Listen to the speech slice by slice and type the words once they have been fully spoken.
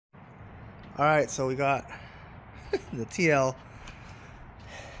Alright, so we got the TL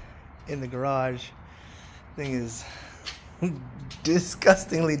in the garage. Thing is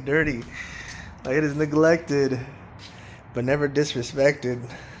disgustingly dirty. Like, it is neglected, but never disrespected.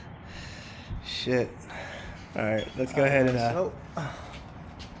 Shit. Alright, let's go ahead and so,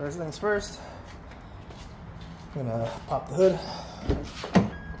 first things first, I'm gonna pop the hood.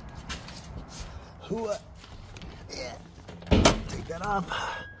 Yeah. Take that off.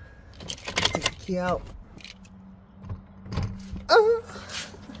 Take the key out.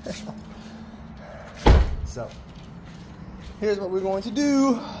 So, here's what we're going to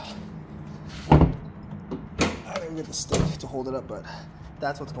do. I didn't get the stick to hold it up, but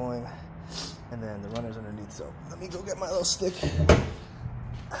that's what's going. And then the runner's underneath. So let me go get my little stick.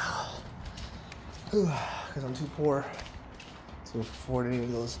 Because I'm too poor to afford any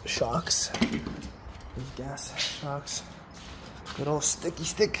of those shocks. Those gas shocks. Good old sticky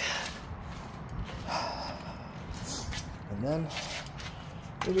stick. And then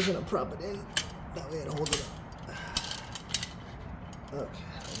we're just gonna prop it in. That way it'll hold it up. Okay,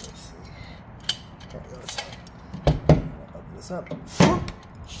 let me see. There it goes. Open this up.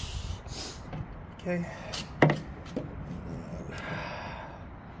 Okay.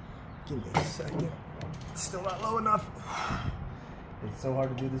 Give me a second. It's still not low enough. It's so hard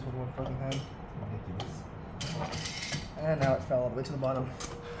to do this with one fucking hand. It's ridiculous. And now it fell all the way to the bottom.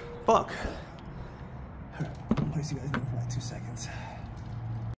 Fuck. I'll place you guys in for like 2 seconds.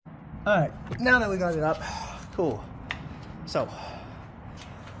 Alright, now that we got it up, cool. So,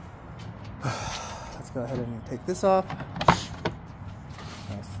 let's go ahead and take this off.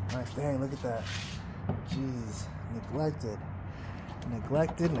 Nice thing, look at that. Jeez, neglected.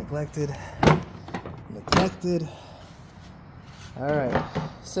 Alright,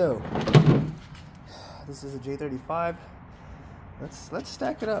 so this is a J35. Let's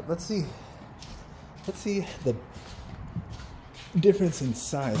stack it up. Let's see the difference in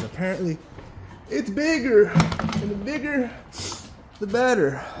size. Apparently it's bigger, and the bigger the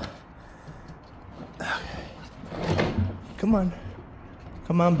better. Come on,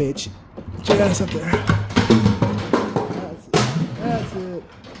 bitch, get your ass up there. That's it.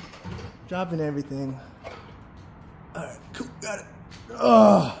 Dropping everything. All right, cool, got it.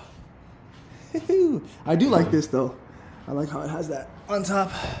 Oh, I do like this though. I like how it has that on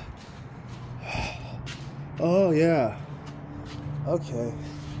top. Oh yeah. Okay.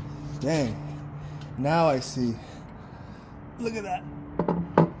 Dang. Now I see. Look at that.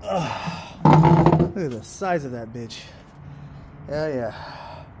 Look at the size of that bitch. Yeah.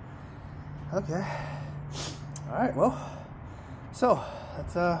 Okay. All right. Well. So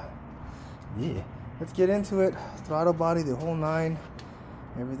let's get into it. Throttle body, the whole 9.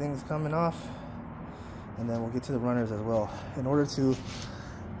 Everything's coming off, and then we'll get to the runners as well. In order to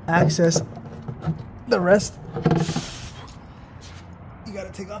access the rest, you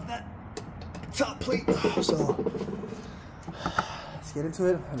gotta take off that top plate. So let's get into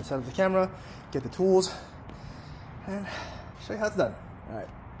it. I'm gonna set up the camera, get the tools, and show you how it's done. All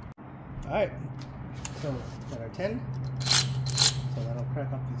right. So we got our 10. So that'll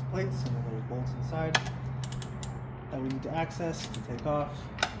crack off these plates, and then there's bolts inside that we need to access to take off.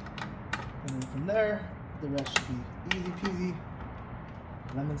 And then from there, the rest should be easy peasy,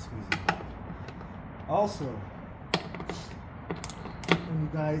 lemon squeezy. Also, when you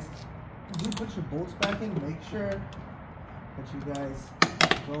guys do put your bolts back in, make sure that you guys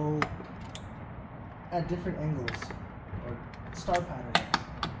go at different angles or star pattern.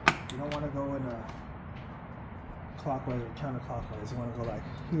 You don't want to go in a clockwise or counterclockwise. You want to go like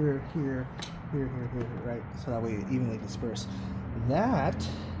here, right? So that way it evenly disperse. That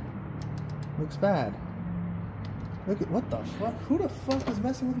looks bad. Look at, what the fuck? Who the fuck is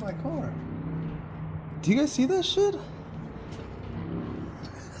messing with my car? Do you guys see that shit?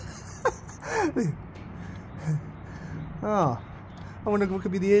 Oh, I wonder what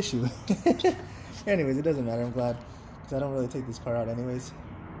could be the issue. Anyways, it doesn't matter. I'm glad, because I don't really take this car out anyways.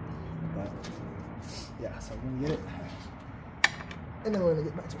 But yeah, so I'm gonna get it, and then we're gonna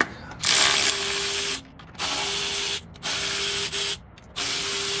get back to it.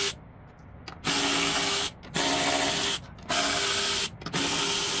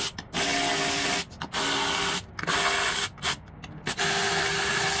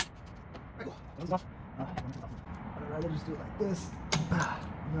 I'd rather just do it like this.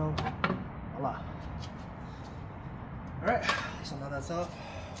 Voila. Alright, so now that's off.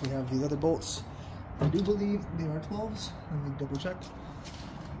 We have the other bolts. I do believe they are 12s. Let me double check.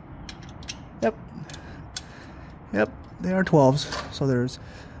 Yep, they are 12s. So there's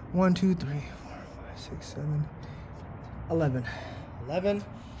 1, 2, 3, 4, 5, 6, 7, 11.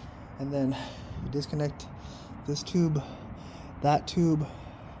 and then you disconnect this tube, that tube,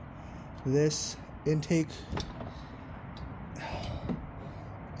 this intake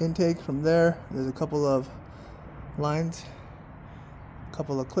from there. There's a couple of lines, a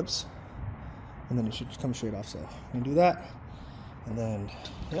couple of clips, and then it should come straight off. So we can do that, and then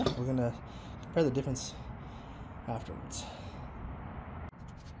yeah, we're gonna compare the difference afterwards.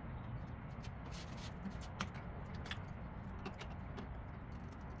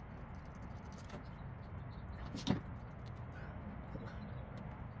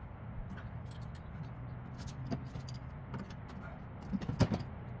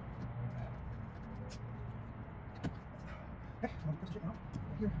 Okay, I'll go straight now.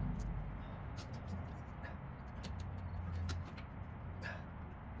 Here.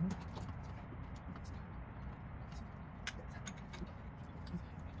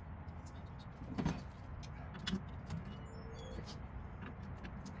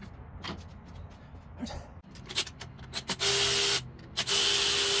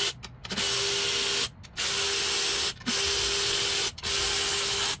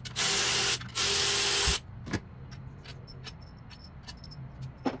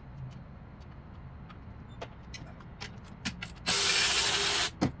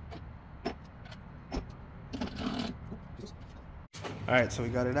 All right, so we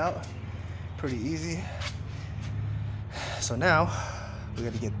got it out, pretty easy. So now we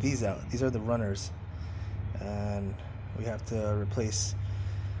got to get these out. These are the runners, and we have to replace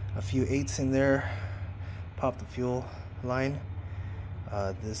a few 8s in there, pop the fuel line,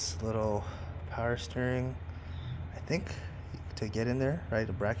 this little power steering, I think, to get in there, right,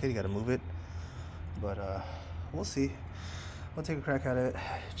 the bracket, you got to move it, but we'll see. We'll take a crack at it.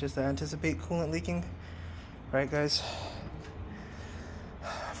 Just to anticipate coolant leaking, right guys?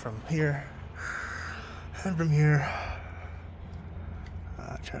 From here and from here.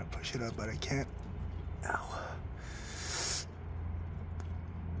 Try to push it up, but I can't. Ow.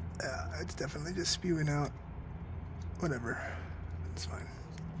 Yeah, it's definitely just spewing out. Whatever, it's fine.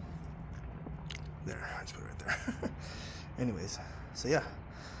 There, I just put it right there. Anyways, so yeah,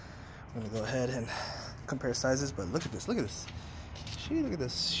 I'm gonna go ahead and compare sizes, but look at this, look at this. Gee, look at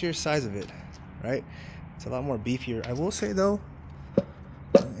this sheer size of it, right? It's a lot more beefier. I will say though,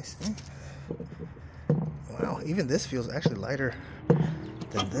 let me see. Wow, even this feels actually lighter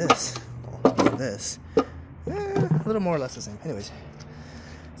than this. A little more or less the same. Anyways,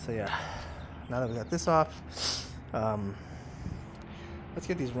 so yeah, now that we got this off, let's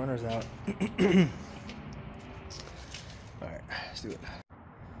get these runners out. Alright, let's do it.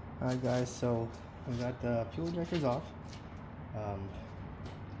 Alright guys, so we got the fuel injectors off.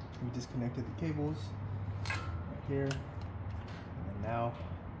 We disconnected the cables right here, and now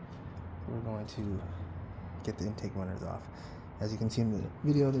we're going to get the intake runners off. As you can see in the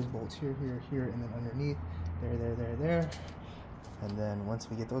video, there's bolts here, here, here, and then underneath, there. And then once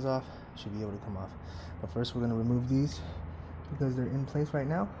we get those off, should be able to come off. But first we're going to remove these because they're in place right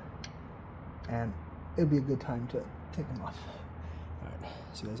now, and it'll be a good time to take them off. Alright,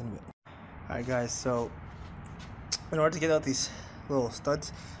 see you guys in a bit. Alright guys, so in order to get out these little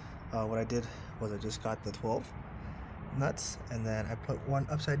studs, what I did was I just got the 12 nuts, and then I put one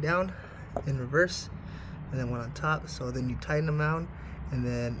upside down in reverse and then one on top. So then you tighten them out, and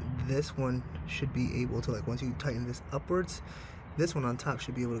then this one should be able to, like, once you tighten this upwards, this one on top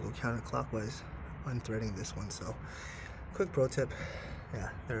should be able to go counterclockwise, unthreading this one. So quick pro tip, yeah,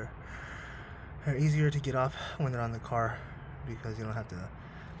 they're easier to get off when they're on the car because you don't have to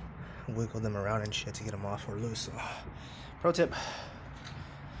wiggle them around and shit to get them off or loose. So pro tip.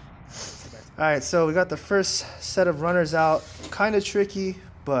 Alright, so we got the first set of runners out. Kind of tricky,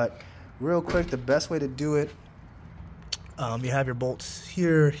 but real quick, the best way to do it, you have your bolts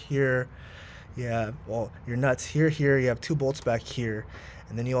here, here, you have, well, your nuts here, here, you have 2 bolts back here,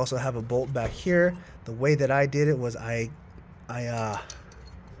 and then you also have a bolt back here. The way that I did it was I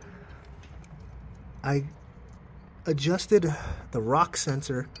adjusted the rock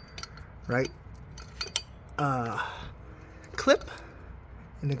sensor, right, clip,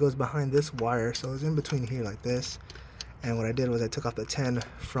 and it goes behind this wire, so it's in between here like this. And what I did was I took off the 10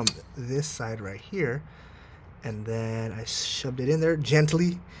 from this side right here, and then I shoved it in there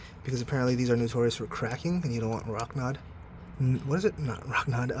gently, because apparently these are notorious for cracking, and you don't want rock nod. What is it? Not rock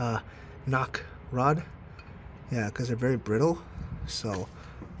nod, knock rod. Yeah, because they're very brittle. So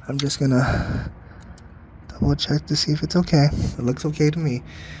I'm just gonna double check to see if it's okay. It looks okay to me,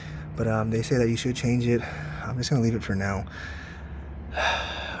 but they say that you should change it. I'm just gonna leave it for now.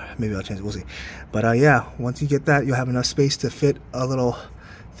 Maybe I'll change it, we'll see. But yeah, once you get that, you'll have enough space to fit a little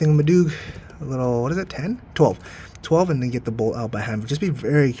thingamadoog a little, what is it, 10? 12, and then get the bolt out by hand. But just be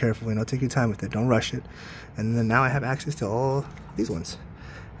very careful, you know, take your time with it, don't rush it. And then now I have access to all these ones.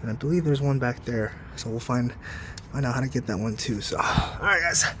 And I believe there's one back there. So we'll find out how to get that one too. So, all right,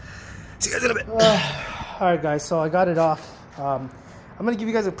 guys. See you guys in a bit. All right, guys. So I got it off. I'm going to give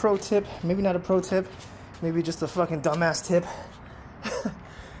you guys a pro tip. Maybe not a pro tip. Maybe just a fucking dumbass tip.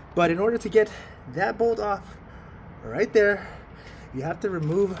 But in order to get that bolt off right there, you have to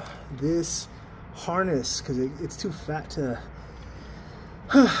remove this harness because it's too fat to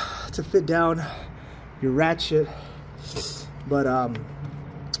fit down your ratchet. But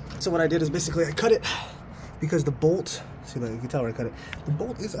so what I did is basically I cut it because the bolt, see, like you can tell where I cut it, the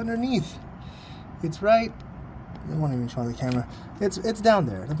bolt is underneath. It's right, I won't even show the camera, it's down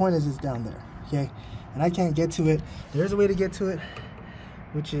there. The point is it's down there, okay? And I can't get to it. There's a way to get to it,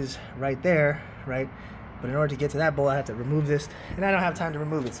 which is right there, right? But in order to get to that bolt, I have to remove this, and I don't have time to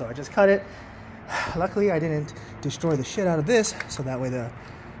remove it, so I just cut it. Luckily, I didn't destroy the shit out of this, so that way the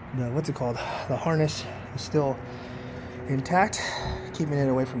what's it called, the harness is still intact, keeping it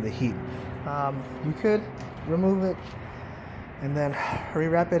away from the heat. You could remove it and then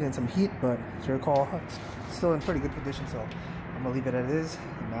rewrap it in some heat, but it's your call. It's still in pretty good condition, so I'm gonna leave it as it is.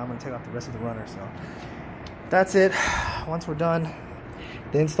 And now I'm gonna take off the rest of the runner. So that's it. Once we're done,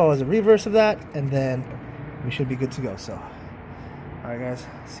 the install is a reverse of that, and then we should be good to go. So, all right, guys.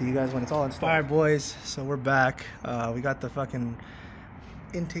 See you guys when it's all installed. All right, boys. So we're back. We got the fucking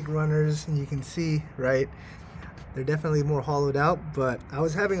intake runners, and you can see, right? They're definitely more hollowed out, but I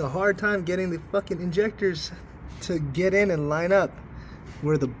was having a hard time getting the fucking injectors to get in and line up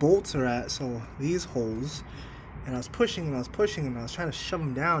where the bolts are at. So these holes, and I was pushing and I was pushing and I was trying to shove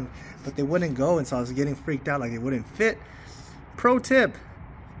them down, but they wouldn't go, and so I was getting freaked out like it wouldn't fit. Pro tip,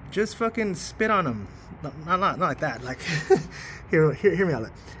 just fucking spit on them. Not like that, like hear me out.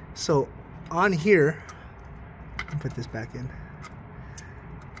 So on here, I'll put this back in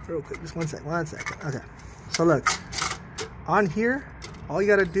real quick, just one second. Okay, so look, on here, all you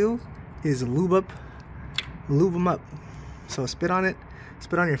gotta do is lube them up. So spit on it,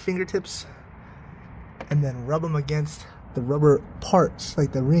 spit on your fingertips, and then rub them against the rubber parts,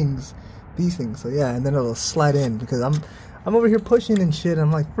 like the rings, these things. So yeah, and then it'll slide in, because I'm over here pushing and shit.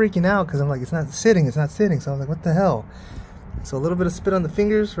 I'm like freaking out because I'm like, it's not sitting. So I was like, what the hell? So a little bit of spit on the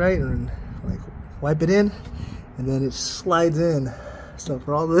fingers, right, and like wipe it in, and then it slides in. So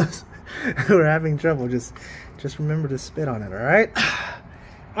for all those who are having trouble, just remember to spit on it. All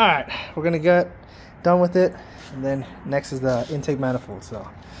right, we're gonna get done with it, and then next is the intake manifold. So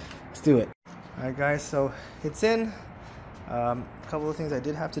let's do it. All right, guys. So it's in. A couple of things I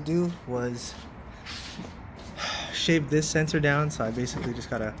did have to do was shave this sensor down. So I basically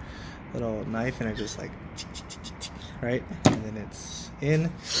just got a little knife and I just like, right, and then it's in.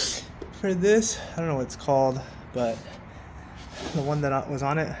 For this, I don't know what it's called, but the one that was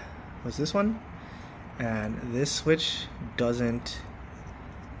on it was this one, and this switch doesn't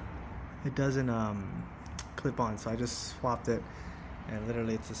clip on, so I just swapped it, and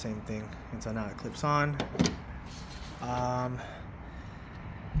literally it's the same thing, and so now it clips on.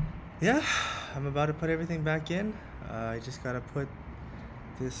 Yeah, I'm about to put everything back in. I just gotta put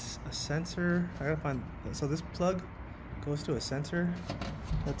this sensor. I gotta find, so this plug goes to a sensor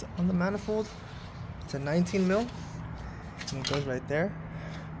that's on the manifold. It's a 19 mil, and it goes right there.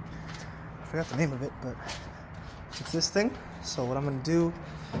 I forgot the name of it, but it's this thing. So what I'm gonna do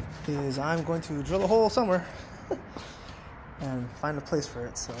is I'm going to drill a hole somewhere and find a place for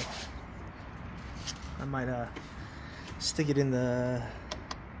it. So I might stick it in the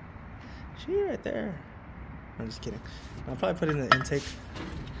right there. I'm just kidding. I'll probably put it in the intake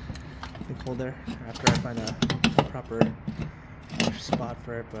hole there after I find a proper spot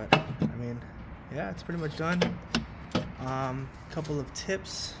for it. But I mean, yeah, it's pretty much done. Couple of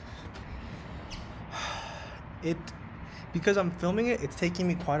tips. Because I'm filming it, it's taking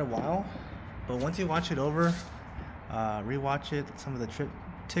me quite a while, but once you watch it over, rewatch it, some of the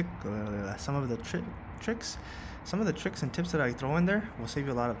tricks and tips that I throw in there will save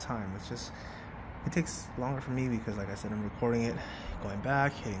you a lot of time. It takes longer for me because, like I said, I'm recording it, going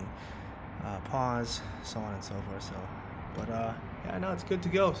back, hitting pause, so on and so forth. So, but yeah, now it's good to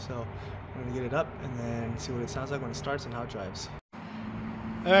go. So I'm gonna get it up and then see what it sounds like when it starts and how it drives.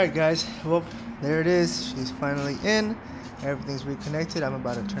 All right, guys. Well, there it is. She's finally in. Everything's reconnected. I'm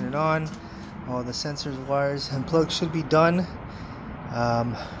about to turn it on. All the sensors, wires, and plugs should be done.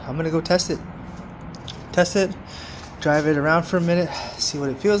 I'm gonna go test it, drive it around for a minute, see what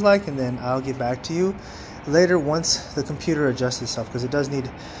it feels like, and then I'll get back to you later once the computer adjusts itself, because it does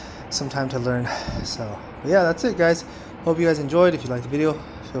need some time to learn. So, but yeah, that's it, guys. Hope you guys enjoyed. If you liked the video,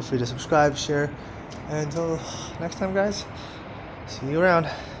 Feel free to subscribe, share, and until next time, guys, see you around.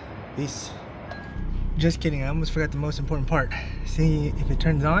 Peace. Just kidding, I almost forgot the most important part. See if it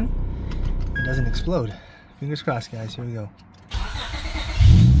turns on, it doesn't explode. Fingers crossed, guys. Here we go.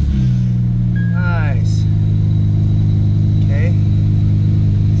 Nice. Okay.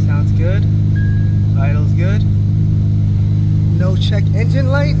 Sounds good. Idle's good. No check engine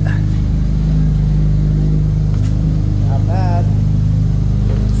light. Not bad.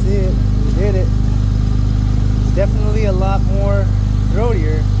 See it. We did it. It's definitely a lot more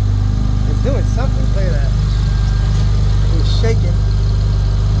throatier. It's doing something. Look at that. It was shaking.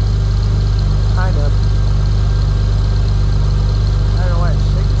 Kind of. I don't know why it's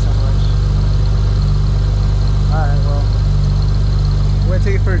shaking so much. Alright, well, I'm gonna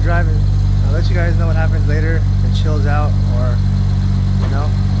take it for a drive and I'll let you guys know what happens later. If it chills out or, you know.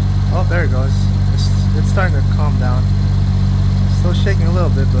 Oh, there it goes. It's starting to calm down. Still shaking a little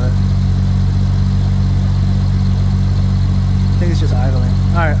bit, but I think it's just idling.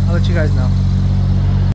 Alright, I'll let you guys know.